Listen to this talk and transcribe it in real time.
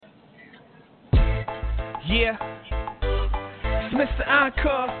Yeah, it's Mr.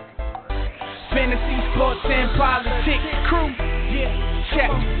 Encore, Fantasy Sports and Politics Crew. Yeah,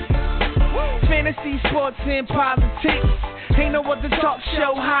 check. Fantasy Sports and Politics. Ain't no other talk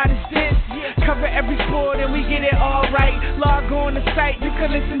show hot as this. Cover every sport and we get it all right. Log on the site, you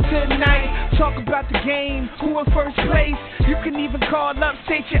can listen tonight. Talk about the game, who in first place. You can even call up,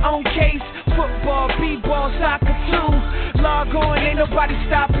 state your own case. Football, b-ball, soccer too. Log on, ain't nobody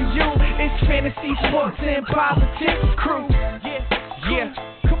stopping you. It's Fantasy Sports and Politics Crew. Yeah,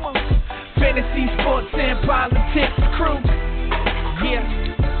 come on. Fantasy Sports and Politics Crew. Yeah.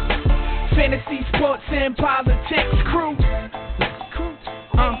 Fantasy Sports and Politics Crew.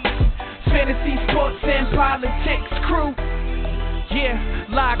 Fantasy Sports and Politics Crew. Yeah,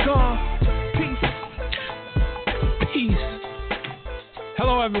 log on. Peace.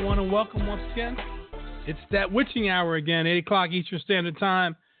 Hello, everyone, and welcome once again. It's that witching hour again, 8 o'clock Eastern Standard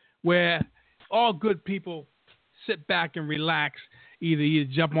Time, where all good people sit back and relax. Either you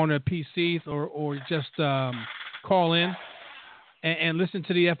jump on their PCs or just call in and listen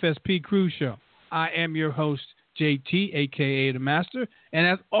to the Fsp Crew Show. I am your host, JT, a.k.a. The Master. And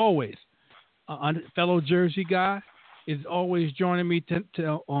as always, a fellow Jersey guy is always joining me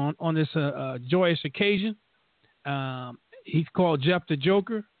on this joyous occasion. He's called Jeff the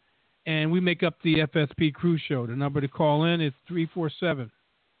Joker, and we make up the Fsp Crew Show. The number to call in is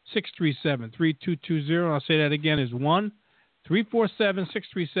 347-637-3220. I'll say that again is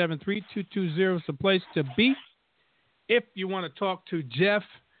 1-347-637-3220 is the place to be. If you want to talk to Jeff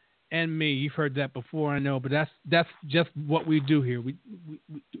and me, you've heard that before, I know, but that's just what we do here.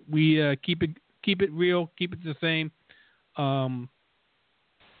 We keep it real, keep it the same, and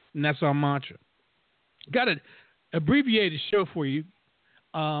that's our mantra. Got an abbreviated show for you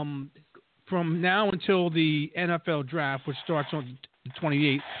from now until the NFL draft, which starts on the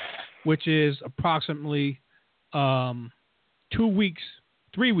 28th, which is approximately 3 weeks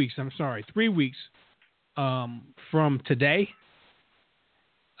from today,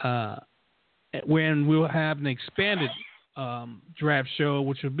 when we'll have an expanded draft show,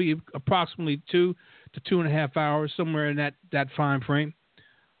 which will be approximately 2 to 2.5 hours, somewhere in that time frame.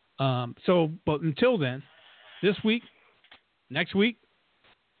 But until then, this week, next week,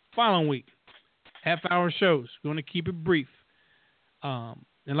 following week, half-hour shows. We're going to keep it brief. And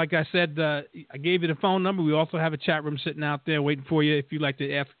like I said, I gave you the phone number. We also have a chat room sitting out there waiting for you. If you'd like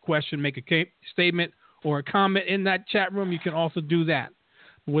to ask a question, make a statement, or a comment in that chat room, you can also do that.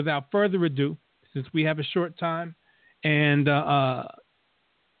 But without further ado, since we have a short time and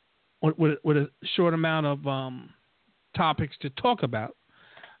with a short amount of topics to talk about,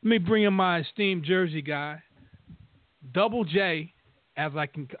 let me bring in my esteemed Jersey guy, Double J, as I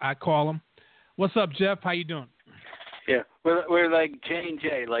call him. What's up, Jeff? How you doing? Yeah, we're like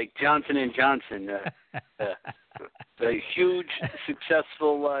J&J, like Johnson & Johnson, a huge,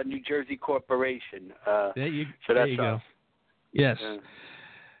 successful New Jersey corporation. So that's you go. Yes.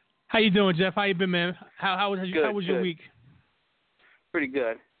 How you doing, Jeff? How you been, man? How was your week? Pretty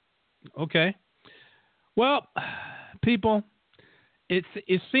good. Okay. Well, people, it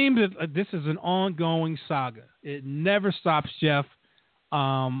seems that this is an ongoing saga. It never stops, Jeff.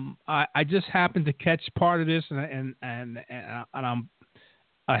 I just happened to catch part of this, and I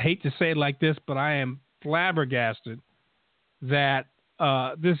hate to say it like this, but I am flabbergasted that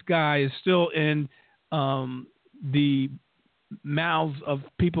this guy is still in the mouths of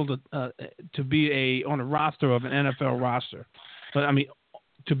people to be on a roster of an NFL roster, but I mean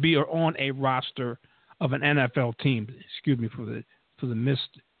to be on a roster of an NFL team. Excuse me for the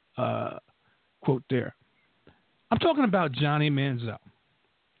missed quote there. I'm talking about Johnny Manziel.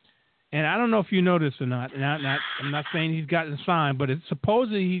 And I don't know if you know this or not. And I'm not saying he's gotten signed, but it's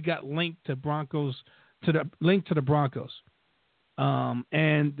supposedly he got linked to Broncos, to the Broncos.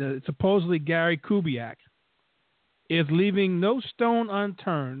 And supposedly Gary Kubiak is leaving no stone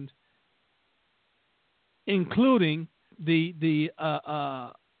unturned, including the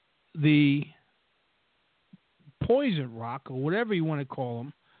poison rock, or whatever you want to call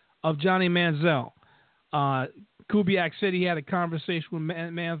him, of Johnny Manziel. Kubiak said he had a conversation with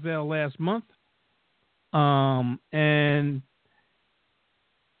Manziel last month, and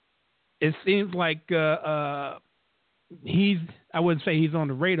it seems like I wouldn't say he's on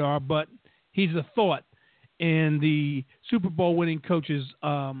the radar, but he's a thought in the Super Bowl winning coach's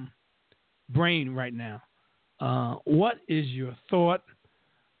brain right now. What is your thought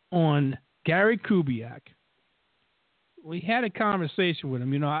on Gary Kubiak? We had a conversation with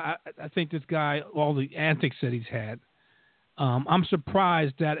him. You know, I think this guy, all the antics that he's had, I'm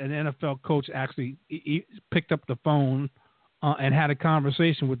surprised that an NFL coach actually he picked up the phone and had a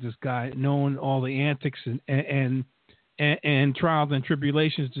conversation with this guy, knowing all the antics and trials and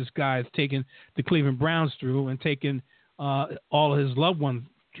tribulations this guy has taken the Cleveland Browns through and taken all of his loved ones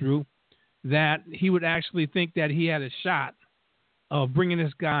through, that he would actually think that he had a shot of bringing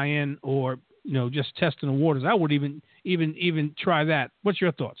this guy in, or just testing the waters. I would even try that. What's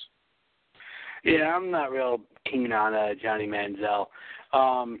your thoughts? Yeah, I'm not real keen on Johnny Manziel.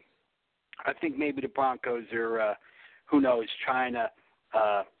 I think maybe the Broncos are, who knows, trying to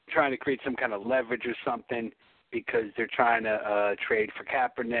create some kind of leverage or something, because they're trying to trade for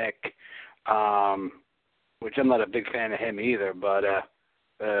Kaepernick, which I'm not a big fan of him either, but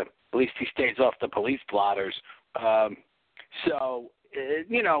at least he stays off the police blotters. And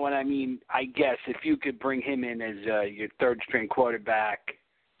I mean, I guess if you could bring him in as your third-string quarterback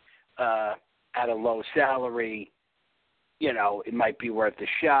at a low salary, it might be worth a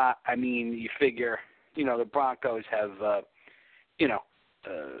shot. I mean, you figure, the Broncos have,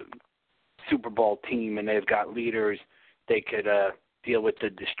 Super Bowl team, and they've got leaders. They could deal with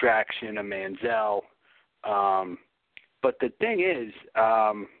the distraction of Manziel. But the thing is,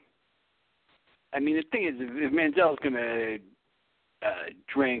 if Manziel's going to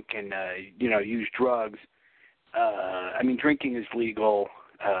drink and, use drugs, drinking is legal.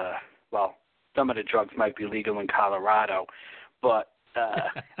 Some of the drugs might be legal in Colorado, but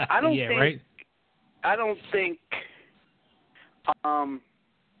I don't think. Right? I don't think.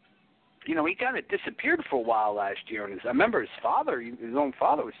 He kind of disappeared for a while last year, and I remember his own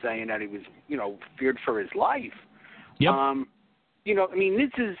father was saying that he was, feared for his life. Yep.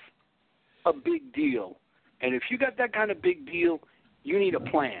 This is a big deal, and if you got that kind of big deal, you need a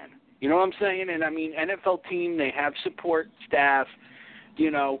plan. You know what I'm saying? And NFL team, they have support staff.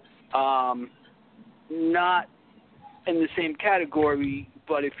 Not in the same category,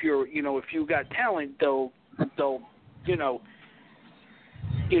 but if you're, if you got talent, they'll hook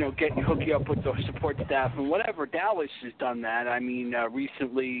you up with the support staff and whatever. Dallas has done that.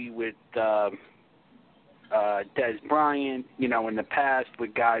 Recently with Des Bryant, in the past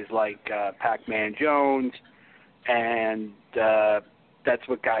with guys like Pac-Man Jones, and that's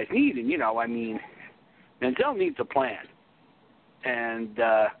what guys need. And, Manziel needs a plan. And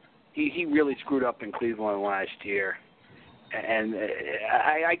he really screwed up in Cleveland last year. And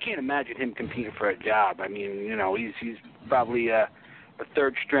I can't imagine him competing for a job. He's probably a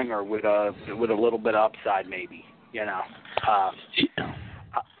third stringer with a little bit of upside, maybe. But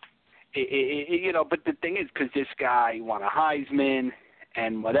the thing is, because this guy won a Heisman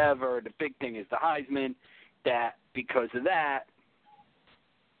and whatever, the big thing is the Heisman. That because of that,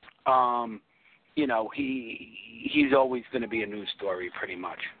 he's always going to be a news story, pretty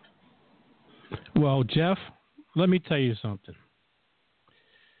much. Well, Jeff, let me tell you something.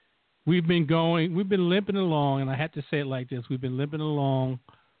 We've been limping along, and I have to say it like this. We've been limping along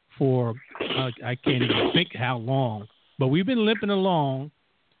for, I can't even think how long, but we've been limping along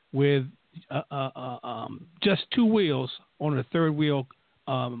with just two wheels on a third wheel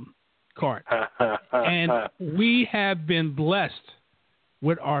cart. And we have been blessed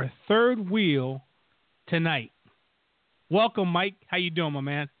with our third wheel tonight. Welcome, Mike. How you doing, my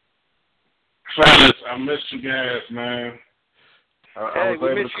man? Fellas, I missed you guys, man. I was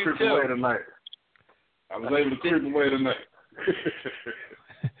able to creep away tonight.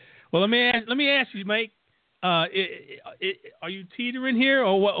 Well, let me ask you, Mike. Are you teetering here,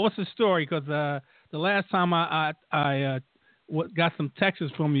 or what's the story? Because the last time I got some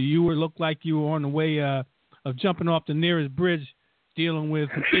texts from you, you looked like you were on the way of jumping off the nearest bridge, dealing with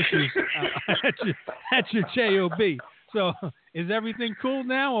some issues at your job. So, is everything cool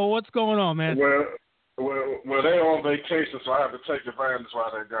now, or what's going on, man? Well, they're on vacation, so I have to take advantage while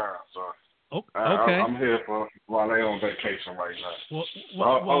they're gone. So, okay. I'm here while they're on vacation right now.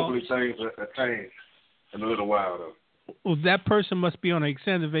 Hopefully things will change in a little while, though. Well, that person must be on an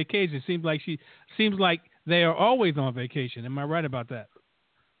extended vacation. It seems like they are always on vacation. Am I right about that?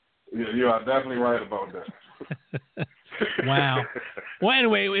 Yeah, you are definitely right about that. Wow. Well,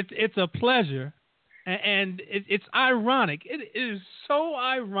 anyway, it's a pleasure, and it's ironic. It is so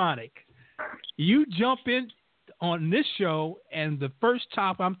ironic. You jump in on this show, and the first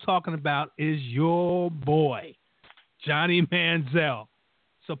topic I'm talking about is your boy, Johnny Manziel.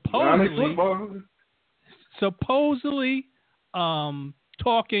 Supposedly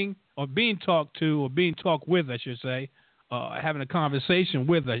talking or being talked to or being talked with, I should say, having a conversation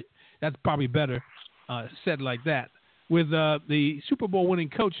with, that's probably better said like that, with the Super Bowl winning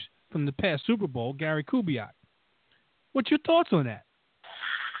coach from the past Super Bowl, Gary Kubiak. What's your thoughts on that?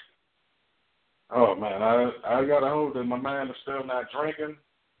 Oh, man, I got to hope that my man is still not drinking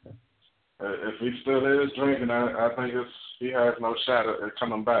If he still is drinking, I think he has no shot at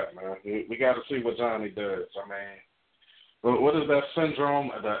coming back, man. We got to see what Johnny does. I mean, what is that syndrome,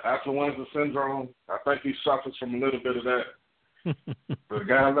 the affluenza syndrome? I think he suffers from a little bit of that. The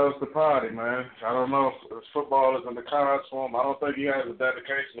guy loves to party, man. I don't know if football is in the cards for him. I don't think he has the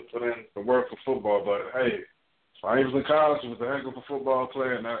dedication to put in the work for football. But, hey, while he was in college, he was a heck of a football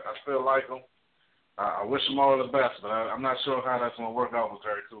player, and I still like him. I wish him all the best, but I'm not sure how that's going to work out with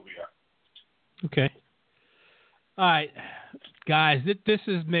Jerry Kubiak. Okay. All right, guys, this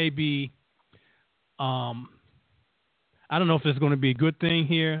is maybe I don't know if it's going to be a good thing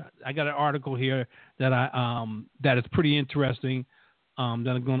here. I got an article here that that is pretty interesting. That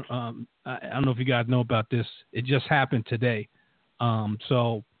I'm going. I don't know if you guys know about this. It just happened today.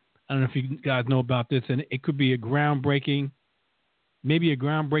 So I don't know if you guys know about this, and it could be maybe a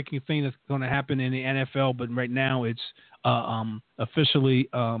groundbreaking thing that's going to happen in the NFL. But right now, it's officially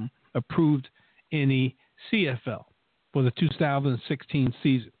approved in the CFL for the 2016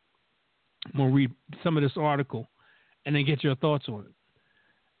 season. I'm going to read some of this article and then get your thoughts on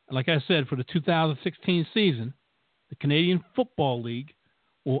it. Like I said, for the 2016 season, the Canadian Football League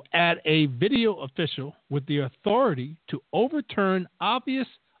will add a video official with the authority to overturn obvious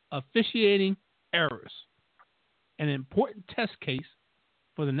officiating errors, an important test case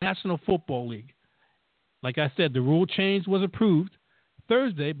for the National Football League. Like I said, the rule change was approved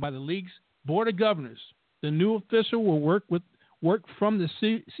Thursday by the league's Board of Governors. The new official will work from the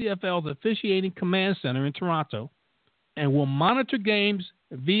CFL's officiating command center in Toronto and will monitor games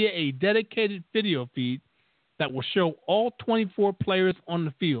via a dedicated video feed that will show all 24 players on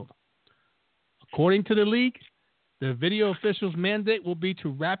the field. According to the league, the video official's mandate will be to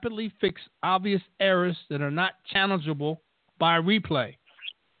rapidly fix obvious errors that are not challengeable by replay.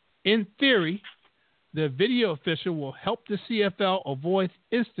 In theory, the video official will help the CFL avoid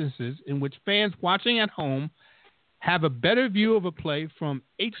instances in which fans watching at home have a better view of a play from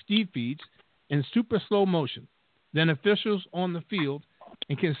HD feeds in super slow motion than officials on the field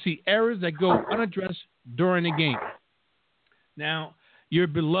and can see errors that go unaddressed during the game. Now, your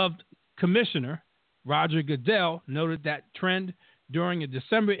beloved commissioner, Roger Goodell, noted that trend during a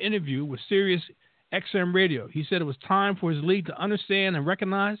December interview with Sirius XM Radio. He said it was time for his league to understand and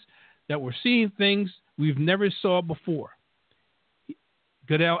recognize that we're seeing things we've never saw before.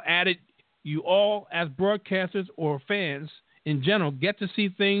 Goodell added, you all, as broadcasters or fans in general, get to see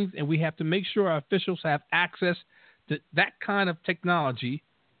things, and we have to make sure our officials have access to that kind of technology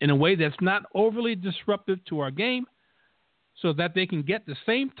in a way that's not overly disruptive to our game so that they can get the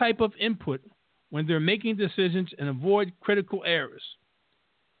same type of input when they're making decisions and avoid critical errors.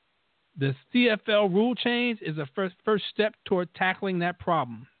 The CFL rule change is a first step toward tackling that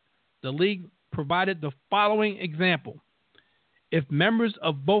problem. The league provided the following example. If members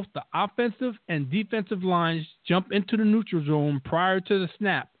of both the offensive and defensive lines jump into the neutral zone prior to the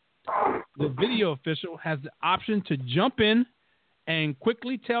snap, the video official has the option to jump in and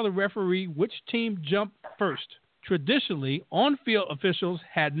quickly tell the referee which team jumped first. Traditionally, on-field officials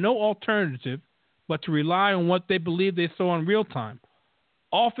had no alternative but to rely on what they believed they saw in real time,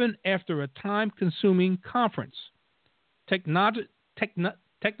 often after a time-consuming conference.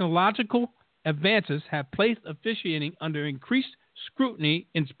 Technological advances have placed officiating under increased scrutiny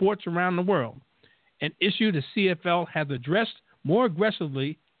in sports around the world, an issue the CFL has addressed more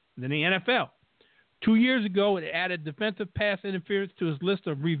aggressively than the NFL. 2 years ago, it added defensive pass interference to its list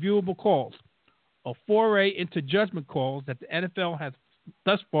of reviewable calls, a foray into judgment calls that the NFL has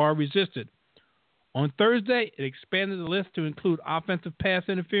thus far resisted. On Thursday, it expanded the list to include offensive pass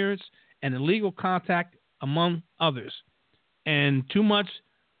interference and illegal contact, among others. And in 2 months,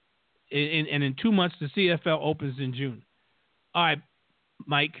 the CFL opens in June. All right,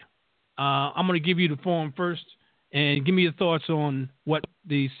 Mike, I'm going to give you the forum first, and give me your thoughts on what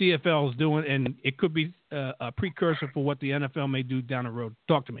the CFL is doing, and it could be a precursor for what the NFL may do down the road.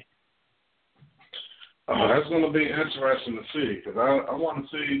 Talk to me. That's going to be interesting to see, because I want to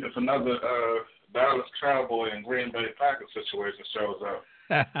see if another Dallas Cowboy and Green Bay Packers situation shows up.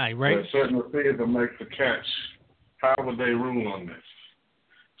 Right. A certain receiver makes the catch. How would they rule on this?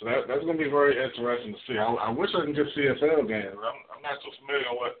 So that's going to be very interesting to see. I wish I could get CFL games. I'm not so familiar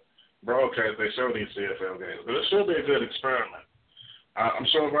with what broadcast they show these CFL games, but it should be a good experiment. I'm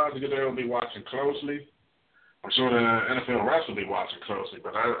sure Roger Goodell will be watching closely. I'm sure the NFL refs will be watching closely,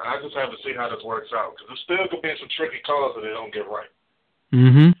 but I just have to see how this works out, because there's still going to be some tricky calls that they don't get right.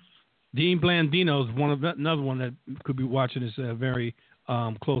 Mm-hmm. Dean Blandino is another one that could be watching this very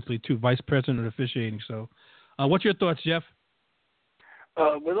closely, too, Vice President of Officiating. So what's your thoughts, Jeff?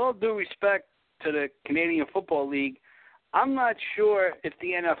 With all due respect to the Canadian Football League, I'm not sure if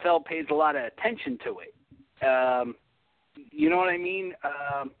the NFL pays a lot of attention to it. You know what I mean?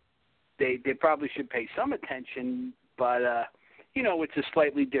 They probably should pay some attention, but it's a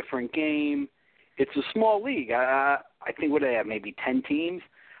slightly different game. It's a small league. I think what they have, maybe 10 teams.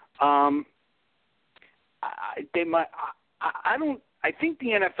 They might. I think the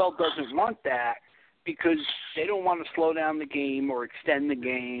NFL doesn't want that because they don't want to slow down the game or extend the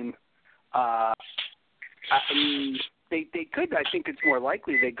game. I mean, they could. I think it's more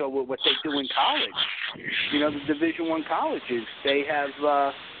likely they go with what they do in college. The Division I colleges. They have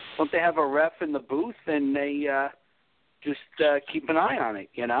don't they have a ref in the booth and they just keep an eye on it.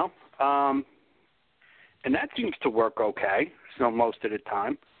 And that seems to work okay. Most of the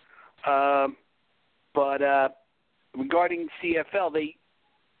time. But regarding CFL,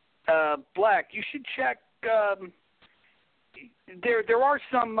 Black, you should check. There are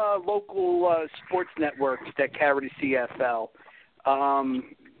some local sports networks that carry the CFL. I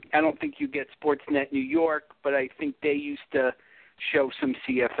don't think you get Sportsnet New York, but I think they used to show some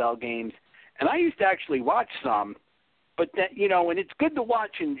CFL games. And I used to actually watch some. But that, and it's good to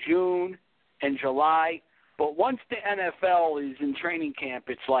watch in June and July. But once the NFL is in training camp,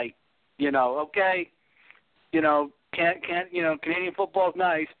 it's like, okay, Canadian football's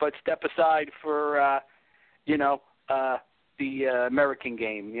nice, but step aside for, the American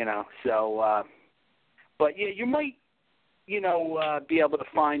game, So, but yeah, you might, be able to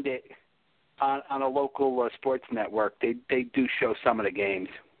find it on a local sports network. They do show some of the games.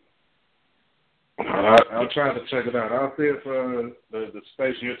 I'll try to check it out. I'll see if the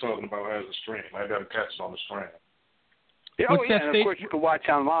station you're talking about has a stream. Maybe I can catch it on the stream. And of course you can watch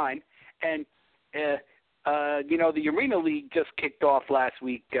online. And, the Arena League just kicked off last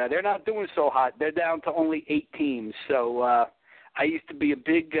week. They're not doing so hot. They're down to only 8 teams. So I used to be a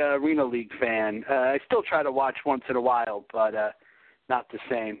big Arena League fan. I still try to watch once in a while, but not the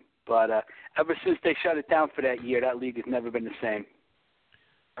same. But ever since they shut it down for that year, that league has never been the same.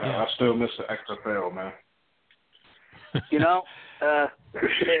 I still miss the XFL, man.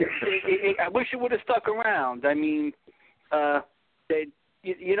 I wish it would have stuck around. I mean,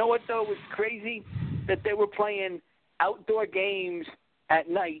 you know what, though, was crazy? That they were playing outdoor games at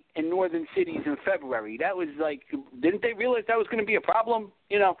night in northern cities in February. That was like, didn't they realize that was going to be a problem?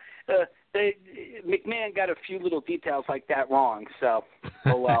 McMahon got a few little details like that wrong, so,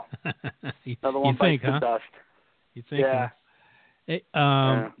 oh well. Another one bites the dust. You think? Yeah. Hey,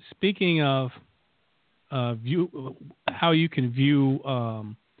 speaking of how you can view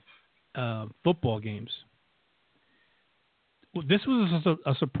football games, well, this was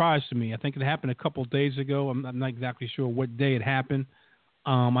a surprise to me. I think it happened a couple of days ago. I'm not exactly sure what day it happened.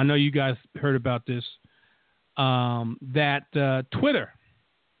 I know you guys heard about this. That Twitter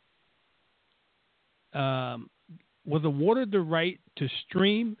was awarded the right to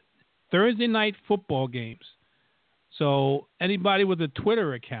stream Thursday night football games. So anybody with a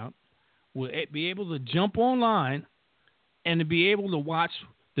Twitter account will be able to jump online and to be able to watch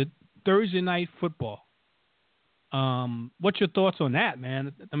the Thursday night football. What's your thoughts on that,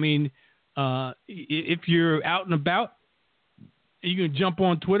 man? I mean, if you're out and about, you can jump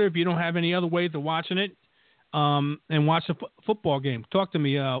on Twitter if you don't have any other ways of watching it, and watch a football game. Talk to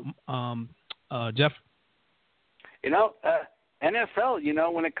me, Jeff.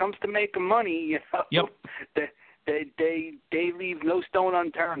 NFL, when it comes to making money, yep. They leave no stone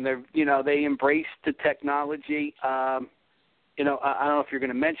unturned. They embrace the technology. I don't know if you're going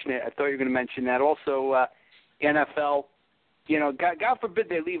to mention it. I thought you were going to mention that. Also, NFL, God forbid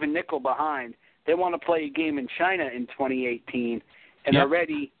they leave a nickel behind. They want to play a game in China in 2018, and yep.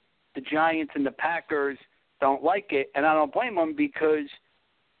 Already the Giants and the Packers don't like it, and I don't blame them because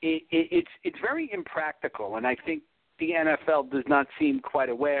it's very impractical, and I think the NFL does not seem quite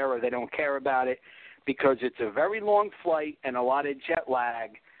aware or they don't care about it because it's a very long flight and a lot of jet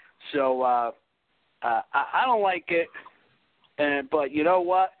lag. So I don't like it, but you know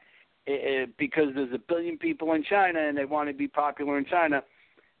what? Because there's a billion people in China and they want to be popular in China,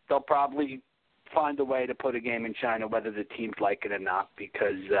 they'll probably find a way to put a game in China whether the teams like it or not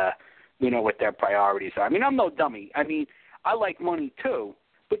because we know what their priorities are. I mean, I'm no dummy. I mean, I like money too,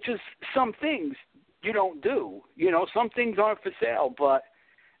 but just some things you don't do. Some things aren't for sale, but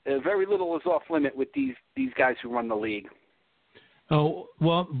very little is off limit with these guys who run the league. Oh,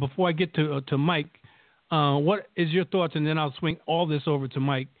 well, before I get to Mike, what is your thoughts, and then I'll swing all this over to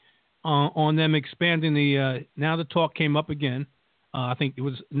Mike, on them expanding now the talk came up again. I think it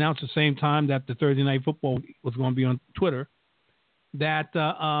was announced at the same time that the Thursday Night Football was going to be on Twitter, that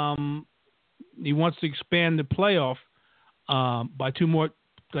he wants to expand the playoff by two more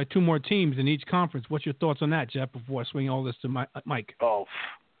like 2 more teams in each conference. What's your thoughts on that, Jeff? Before I swing all this to Mike. Oh,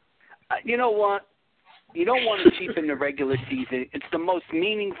 you know what? You don't want to cheapen the regular season. It's the most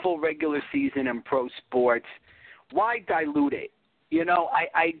meaningful regular season in pro sports. Why dilute it? You know,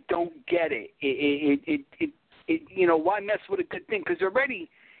 I don't get it. You know, why mess with a good thing? Because already,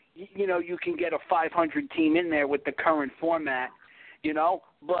 you know, you can get a 500 team in there with the current format, you know,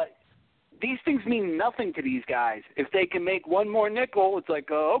 but these things mean nothing to these guys. If they can make one more nickel, it's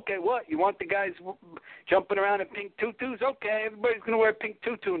like, okay, what? You want the guys jumping around in pink tutus? Okay, everybody's going to wear a pink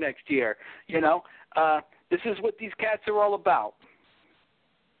tutu next year. You know, this is what these cats are all about.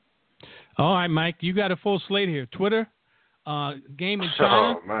 All right, Mike, you got a full slate here. Twitter, game in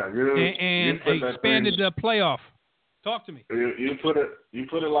China, and expanded playoff. Talk to me. You put it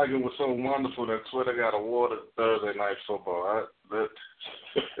like it was so wonderful that Twitter got awarded Thursday Night Football.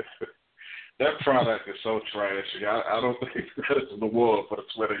 That product is so trashy. I don't think that is an award for the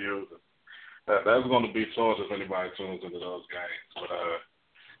Twitter user. That's going to be torture if anybody tunes into those games. But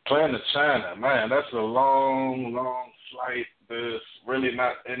playing to China, man, that's a long, long flight. There's really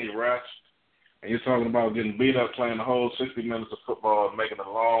not any rest. And you're talking about getting beat up playing the whole 60 minutes of football and making a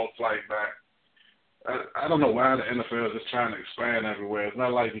long flight back. I don't know why the NFL is just trying to expand everywhere. It's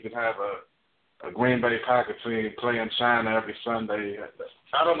not like you can have a Green Bay Packers team playing China every Sunday.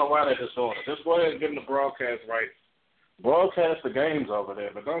 I don't know why they just doing it. Just go ahead and give them the broadcast rights. Broadcast the games over there,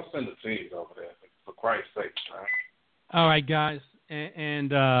 but don't send the teams over there, for Christ's sake. Man. All right, guys.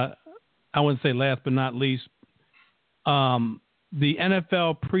 And I wouldn't say last but not least, the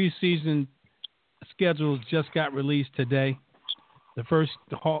NFL preseason schedules just got released today. The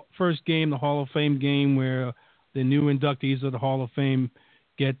first game, the Hall of Fame game, where the new inductees of the Hall of Fame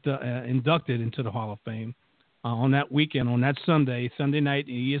get inducted into the Hall of Fame on that weekend, on that Sunday night,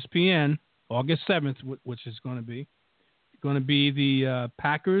 ESPN, August 7th, which is going to be the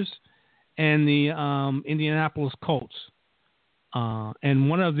Packers and the Indianapolis Colts.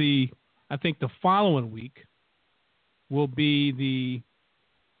 And I think the following week will be the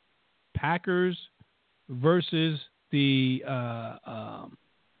Packers versus the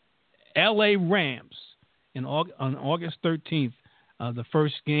L.A. Rams on August 13th. The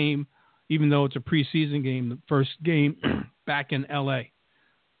first game, even though it's a preseason game, the first game back in L.A.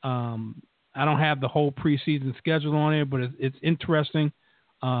 I don't have the whole preseason schedule on it, but it's interesting.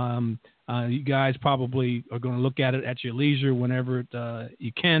 You guys probably are going to look at it at your leisure whenever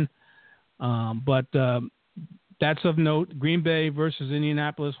you can. But that's of note. Green Bay versus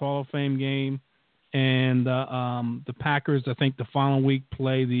Indianapolis Hall of Fame game. And the Packers, I think the following week,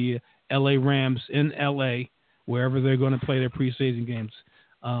 play the L.A. Rams in L.A., wherever they're going to play their preseason games.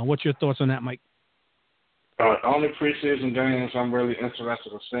 What's your thoughts on that, Mike? Only preseason games I'm really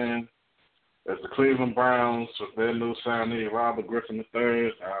interested in seeing is the Cleveland Browns with their new signee, Robert Griffin III.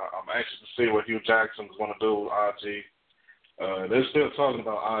 I'm anxious to see what Hugh Jackson is going to do with RG. They're still talking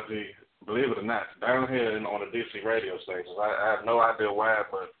about RG, believe it or not, down here on the DC radio stations. I have no idea why,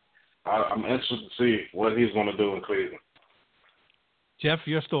 but I'm interested to see what he's going to do in Cleveland. Jeff,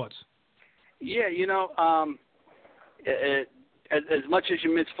 your thoughts? Yeah, you know, as much as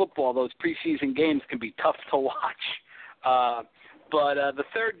you miss football, those preseason games can be tough to watch. But the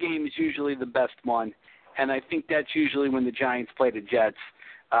third game is usually the best one, and I think that's usually when the Giants play the Jets.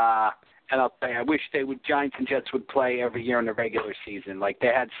 And I'll tell you, I wish Giants and Jets would play every year in the regular season. Like they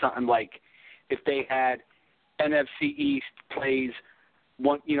had something like if they had NFC East plays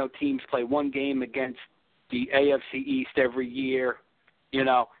one, you know, teams play one game against the AFC East every year. You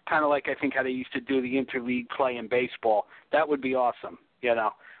know, kind of like I think how they used to do the interleague play in baseball. That would be awesome, you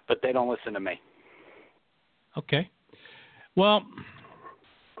know, but they don't listen to me. Okay. Well,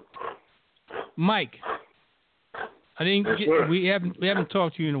 Mike, I didn't we haven't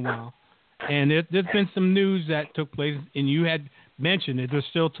talked to you in a while, and there's been some news that took place, and you had mentioned that they're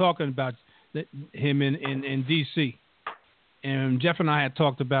still talking about him in D.C. And Jeff and I had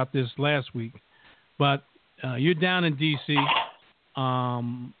talked about this last week, but you're down in D.C.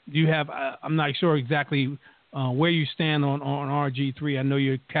 You have I'm not sure exactly where you stand on RG3. I know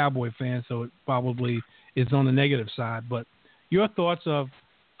you're a Cowboy fan, so it probably is on the negative side. But your thoughts of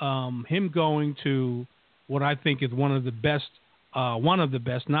him going to what I think is one of the best,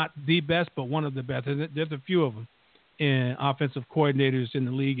 not the best, but one of the best. There's a few of them in offensive coordinators in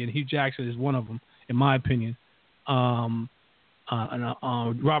the league, and Hugh Jackson is one of them, in my opinion. Robert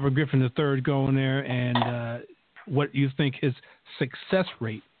Griffin III going there, and what you think his success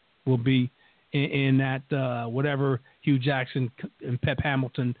rate will be in that whatever Hugh Jackson and Pep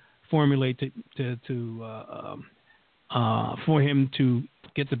Hamilton formulate for him to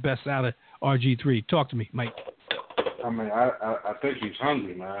get the best out of RG3. Talk to me, Mike. I mean, I think he's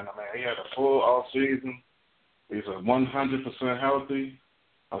hungry, man. I mean, he had a full off season. He's 100% healthy.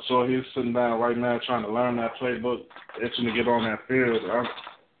 I saw he's sitting down right now trying to learn that playbook, itching to get on that field.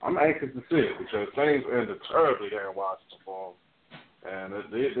 I'm anxious to see it because things ended terribly there in Washington for him. And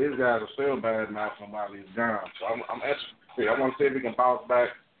these guys are still bad mouthing him while he's gone. So I'm anxious to see. I want to see if he can bounce back.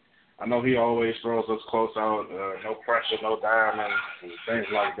 I know he always throws us close out, no pressure, no diamonds, and things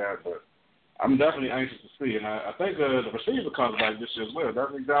like that. But I'm definitely anxious to see. And I think the receiver comes back this year as well.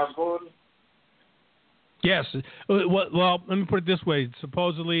 Doesn't he, Josh Gordon? Yes. Well, let me put it this way.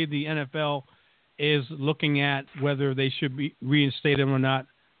 Supposedly the NFL is looking at whether they should be reinstate him or not.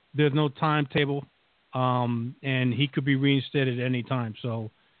 There's no timetable, and he could be reinstated at any time. So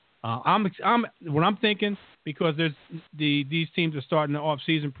I'm what I'm thinking, because there's these teams are starting the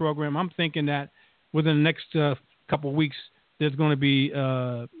off-season program. I'm thinking that within the next couple of weeks, there's going to be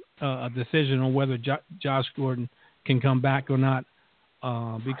a decision on whether Josh Gordon can come back or not,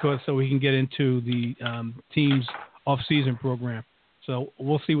 because so he can get into the team's off-season program. So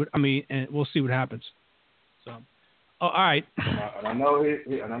we'll see and we'll see what happens. So. Oh, all right. And I know he's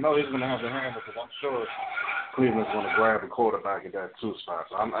going to have the handle, because I'm sure Cleveland's going to grab a quarterback at that 2 spot.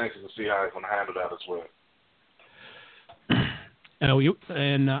 So I'm anxious to see how he's going to handle that as well.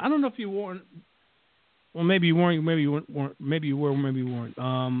 And I don't know if you weren't. Well, maybe you weren't. Maybe you weren't. Maybe you were. Maybe you weren't.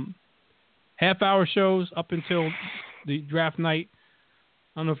 Half-hour shows up until the draft night.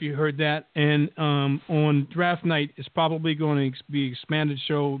 I don't know if you heard that. And on draft night, it's probably going to be an expanded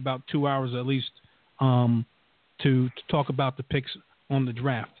show, about 2 hours at least. To talk about the picks on the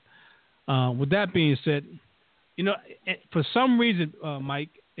draft. With that being said, for some reason,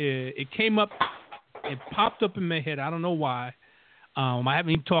 Mike, it came up, it popped up in my head. I don't know why. I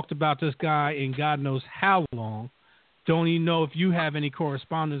haven't even talked about this guy in God knows how long. Don't even know if you have any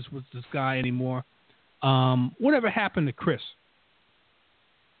correspondence with this guy anymore. Whatever happened to Chris?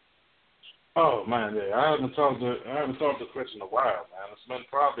 Oh man, yeah, I haven't talked to Chris in a while, man. It's been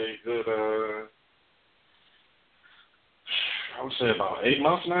probably a good. I would say about 8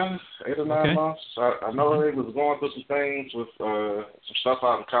 months now, 8 or 9 months. I know he was going through some things with some stuff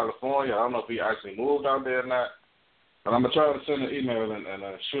out in California. I don't know if he actually moved out there or not. But I'm going to try to send an email and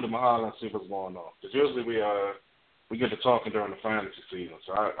shoot him a holler and see what's going on. Because usually we get to talking during the fantasy season.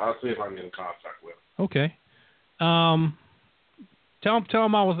 So I'll see if I can get in contact with him. Okay. Tell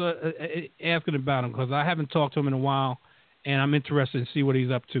him I was asking about him, because I haven't talked to him in a while, and I'm interested to see what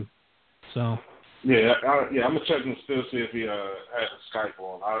he's up to. So... Yeah, I'm gonna check and still see if he had a Skype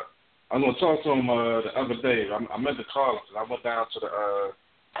on. I'm gonna talk to him the other day. I meant to call him. I went down to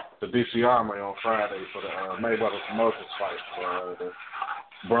the DC Armory on Friday for the Mayweather Promotions fight, for the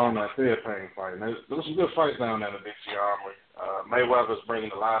Braun and Theophane fight. And there was some good fights down there in the DC Armory. Mayweather's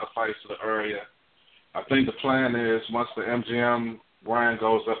bringing a lot of fights to the area. I think the plan is once the MGM brand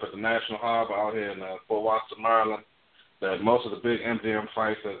goes up at the National Harbor out here in Fort Washington, Maryland, that most of the big MGM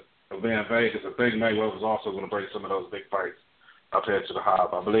fights that in Vegas, I think Mayweather's also going to bring some of those big fights up here to the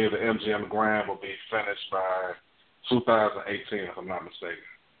harbor. I believe the MGM Grand will be finished by 2018, if I'm not mistaken.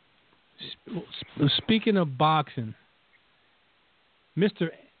 Speaking of boxing,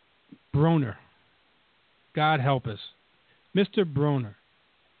 Mr. Broner, God help us, Mr. Broner,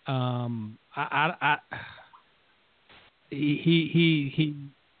 he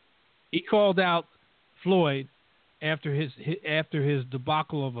called out Floyd after his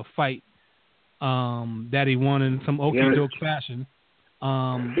debacle of a fight that he won in some okey-doke fashion.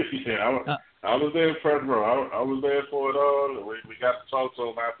 I was there in front row. I was there for it all. We got to talk to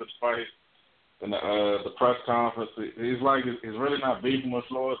him after the fight in the press conference. He's really not beefing with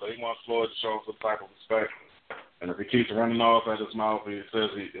Floyd, but he wants Floyd to show him some type of respect. And if he keeps running off at his mouth, he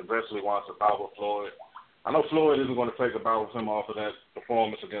says he eventually wants a bout with Floyd. I know Floyd isn't going to take a bout with him off of that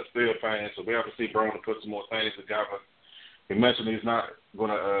performance against Theophane, so we have to see Brown put some more things together. He mentioned he's not going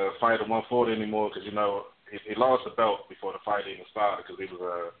to fight at 140 anymore because, he lost the belt before the fight even started because he was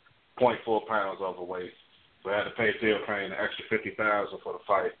 0.4 pounds overweight. So I had to pay Theophane an extra $50,000 for the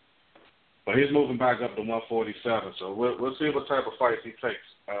fight. But he's moving back up to 147, so we'll see what type of fights he takes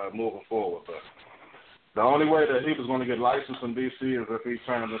moving forward. But the only way that he was going to get licensed in D.C. is if he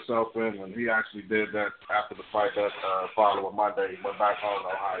turned himself in, and he actually did that after the fight that following Monday. He went back home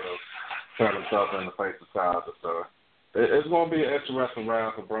to Ohio, turned himself in to face the Chargers. So it's going to be an interesting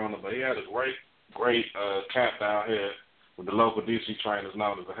round for Bruno, but he had a great camp down here with the local D.C. trainers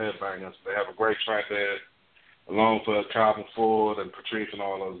known as the Headbangers. They have a great track there, along for Calvin Ford and Patrice and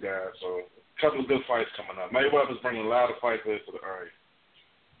all those guys. So a couple of good fights coming up. Mayweather's bringing a lot of fights there to the area.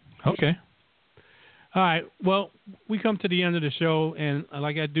 Okay. All right. Well, we come to the end of the show, and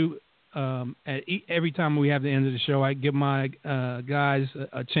like I do every time we have the end of the show, I give my guys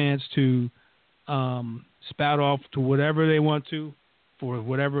a chance to spout off to whatever they want to for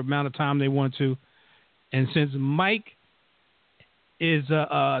whatever amount of time they want to. And since Mike is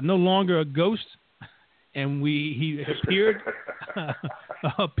no longer a ghost, and he appeared,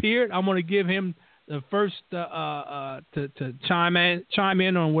 I'm going to give him the first to chime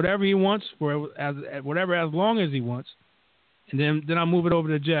in on whatever he wants as long as he wants, and then I'll move it over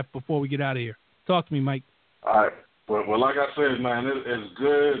to Jeff before we get out of here. Talk to me, Mike. All right. Well, like I said, man, it's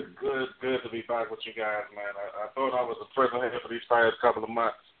good to be back with you guys, man. I thought I was a prison head for these past couple of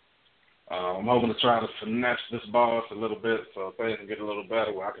months. I'm hoping to try to finesse this boss a little bit so things can get a little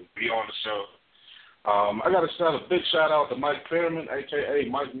better where I can be on the show. I got to shout a big shout out to Mike Pearman, a.k.a.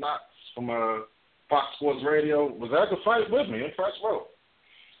 Mike Knox from Fox Sports Radio, was at the fight with me in Fresh Row.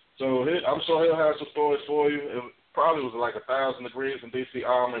 So I'm sure he'll have some stories for you. It probably was like 1,000 degrees in D.C.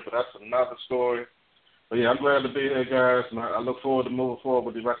 Army, but that's another story. But, yeah, I'm glad to be here, guys, and I look forward to moving forward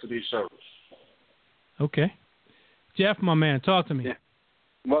with the rest of these shows. Okay. Jeff, my man, talk to me. Yeah.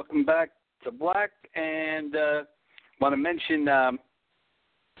 Welcome back to Black, and want to mention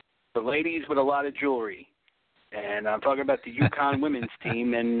the ladies with a lot of jewelry. And I'm talking about the UConn women's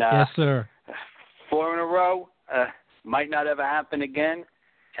team. And yes, sir. 4 in a row might not ever happen again,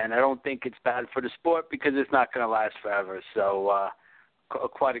 and I don't think it's bad for the sport because it's not going to last forever. So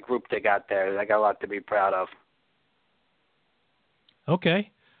quite a group they got there. They got a lot to be proud of.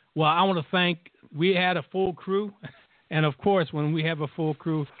 Okay. Well, I want to thank – we had a full crew, and, of course, when we have a full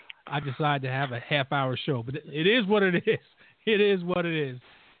crew, I decide to have a half-hour show. But it is what it is. It is what it is.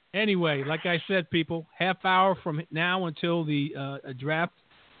 Anyway, like I said, people, half hour from now until the draft,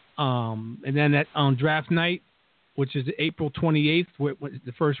 and then on draft night, which is April 28th, when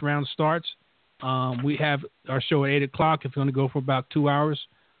the first round starts, we have our show at 8 o'clock. It's going to go for about 2 hours.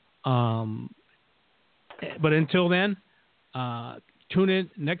 But until then, tune in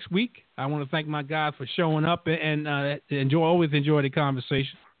next week. I want to thank my guys for showing up and always enjoy the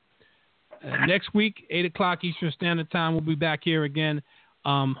conversation. Next week, 8 o'clock Eastern Standard Time, we'll be back here again.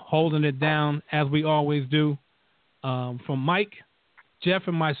 Holding it down as we always do. From Mike, Jeff,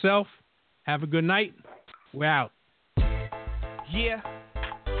 and myself, have a good night. We're out. Yeah.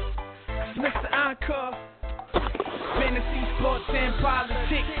 It's Mr. Encore. Fantasy, sports, and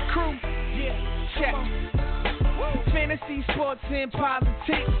politics. Crew. Yeah. Check. Fantasy, sports, and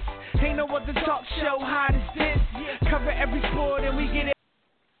politics. Ain't no other talk show hot as this. Cover every sport and we get it.